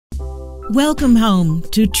Welcome home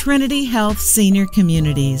to Trinity Health Senior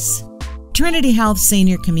Communities. Trinity Health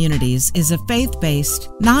Senior Communities is a faith-based,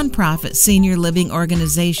 nonprofit senior living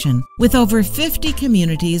organization with over 50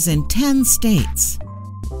 communities in 10 states.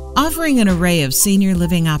 Offering an array of senior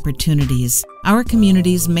living opportunities, our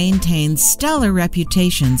communities maintain stellar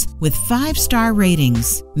reputations with 5-star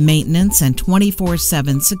ratings, maintenance, and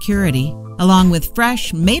 24/7 security, along with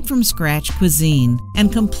fresh, made-from-scratch cuisine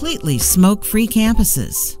and completely smoke-free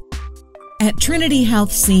campuses. At Trinity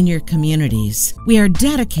Health Senior Communities, we are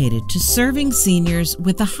dedicated to serving seniors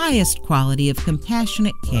with the highest quality of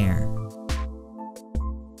compassionate care.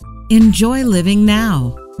 Enjoy living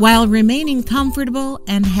now while remaining comfortable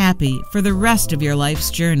and happy for the rest of your life's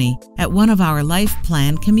journey at one of our Life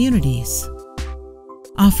Plan communities.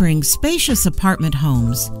 Offering spacious apartment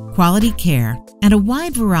homes, quality care, and a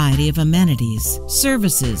wide variety of amenities,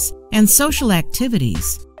 services, and social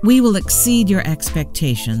activities, we will exceed your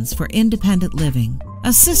expectations for independent living,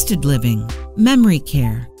 assisted living, memory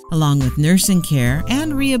care, along with nursing care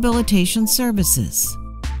and rehabilitation services.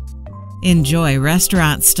 Enjoy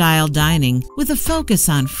restaurant-style dining with a focus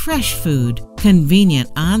on fresh food, convenient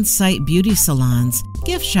on-site beauty salons,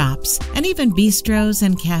 gift shops, and even bistros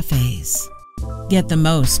and cafes. Get the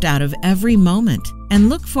most out of every moment and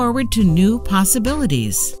look forward to new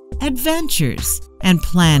possibilities, adventures, and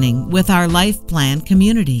planning with our Life Plan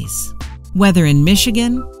communities. Whether in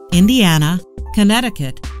Michigan, Indiana,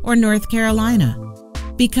 Connecticut, or North Carolina.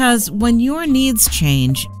 Because when your needs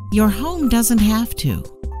change, your home doesn't have to.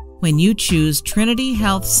 When you choose Trinity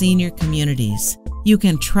Health Senior Communities, you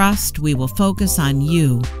can trust we will focus on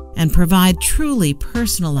you and provide truly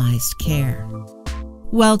personalized care.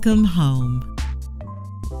 Welcome home.